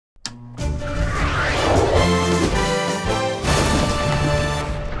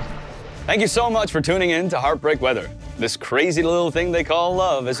Thank you so much for tuning in to Heartbreak Weather. This crazy little thing they call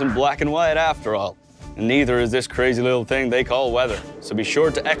love isn't black and white after all. And neither is this crazy little thing they call weather. So be sure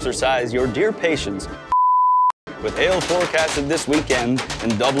to exercise your dear patience with hail forecasted this weekend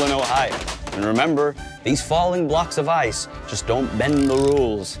in Dublin, Ohio. And remember, these falling blocks of ice just don't bend the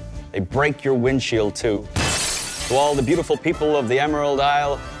rules. They break your windshield too. To all the beautiful people of the Emerald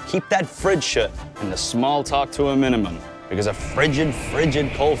Isle, keep that fridge shut and the small talk to a minimum, because a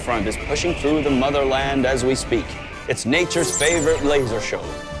frigid cold front is pushing through the motherland as we speak. It's nature's favorite laser show.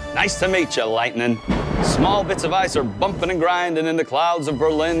 Nice to meet you, Lightning. Small bits of ice are bumping and grinding in the clouds of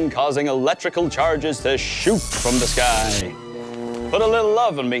Berlin, causing electrical charges to shoot from the sky. Put a little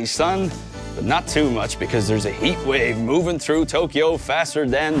love in me, son, but not too much, because there's a heat wave moving through Tokyo faster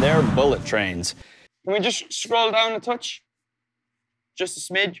than their bullet trains. Can we just scroll down a touch? Just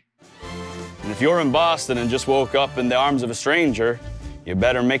a smidge? And if you're in Boston and just woke up in the arms of a stranger, you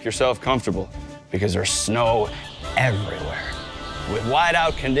better make yourself comfortable, because there's snow everywhere, with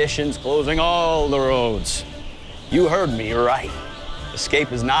whiteout conditions closing all the roads. You heard me right.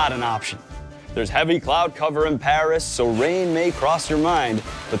 Escape is not an option. There's heavy cloud cover in Paris, so rain may cross your mind,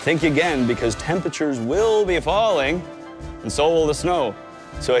 but think again, because temperatures will be falling, and so will the snow.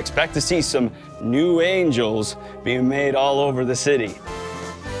 So expect to see some new angels being made all over the city.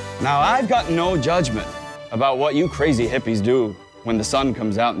 Now, I've got no judgment about what you crazy hippies do when the sun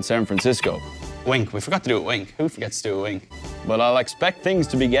comes out in San Francisco. Wink, we forgot to do a wink. Who forgets to do a wink? But I'll expect things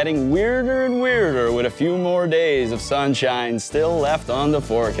to be getting weirder and weirder with a few more days of sunshine still left on the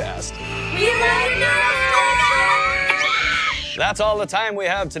forecast. That's all the time we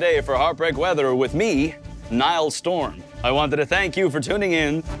have today for Heartbreak Weather with me, Niall Storm. I wanted to thank you for tuning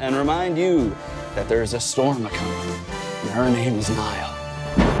in and remind you that there's a storm a-coming, and her name is Niall.